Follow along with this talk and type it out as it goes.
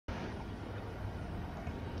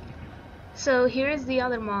So here is the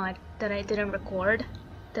other mod that I didn't record,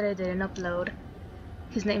 that I didn't upload.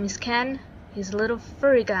 His name is Ken. He's a little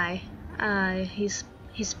furry guy. He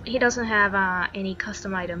doesn't have any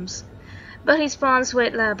custom items, but he spawns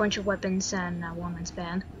with a bunch of weapons and a one-man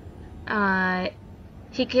span.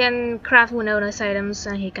 He can craft Winona's items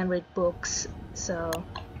and he can read books. So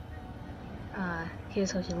here's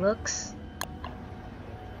how he looks.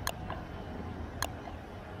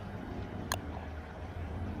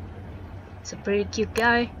 He's a pretty cute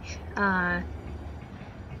guy.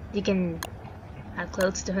 You can add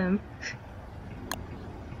clothes to him.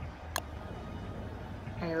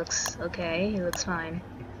 And he looks okay, he looks fine.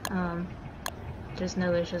 There's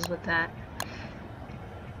no issues with that.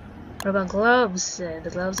 What about gloves? The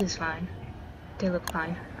gloves is fine. They look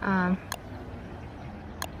fine.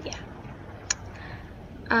 Yeah.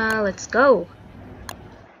 Let's go.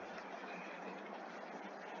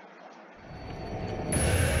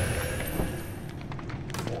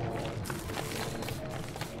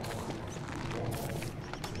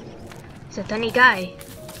 He's a tiny guy.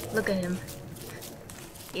 Look at him.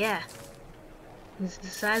 Yeah. He's the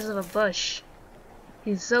size of a bush.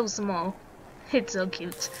 He's so small. It's so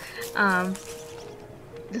cute.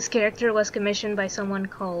 This character was commissioned by someone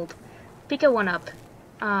called Pika1up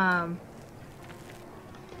on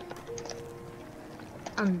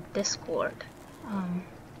Discord.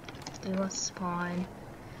 Do a spawn.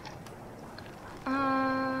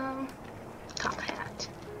 Top hat.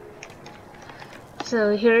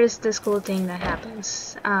 So here's this cool thing that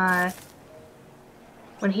happens.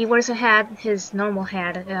 When he wears a hat, his normal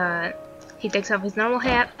hat, he takes off his normal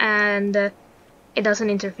hat and it doesn't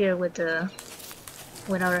interfere with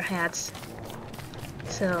other hats.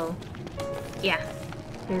 So yeah,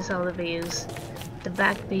 here's all the views: the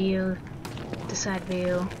back view, the side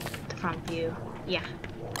view, the front view. Yeah.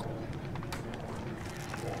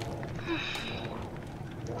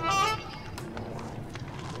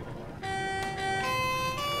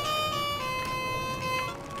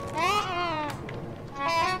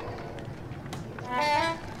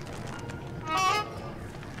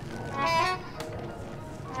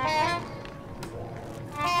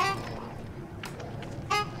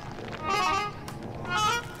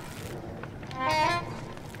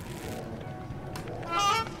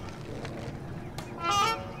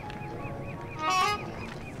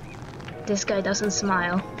 This guy doesn't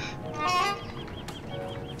smile,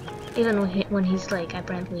 even when he's like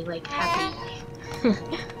apparently like happy.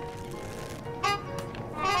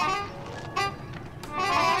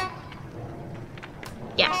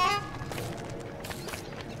 Yeah.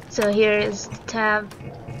 So here is the tab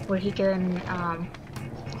where he can,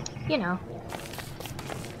 you know.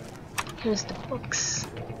 Here's the books.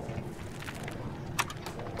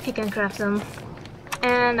 He can craft them,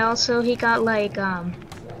 and also he got like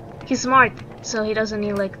he's smart, so he doesn't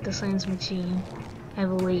need like the science machine, I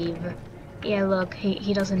believe. Yeah, look,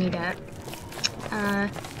 he doesn't need that.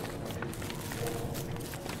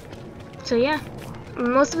 So yeah,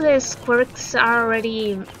 most of his quirks are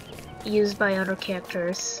already used by other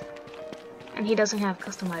characters, and he doesn't have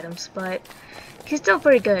custom items, but he's still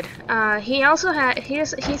pretty good. He's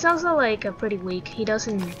also like pretty weak. He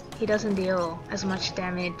doesn't deal as much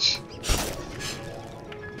damage.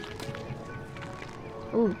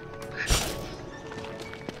 Ooh.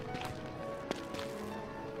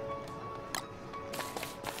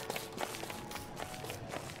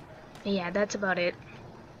 Yeah, that's about it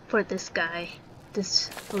for this guy, this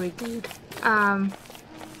furry dude.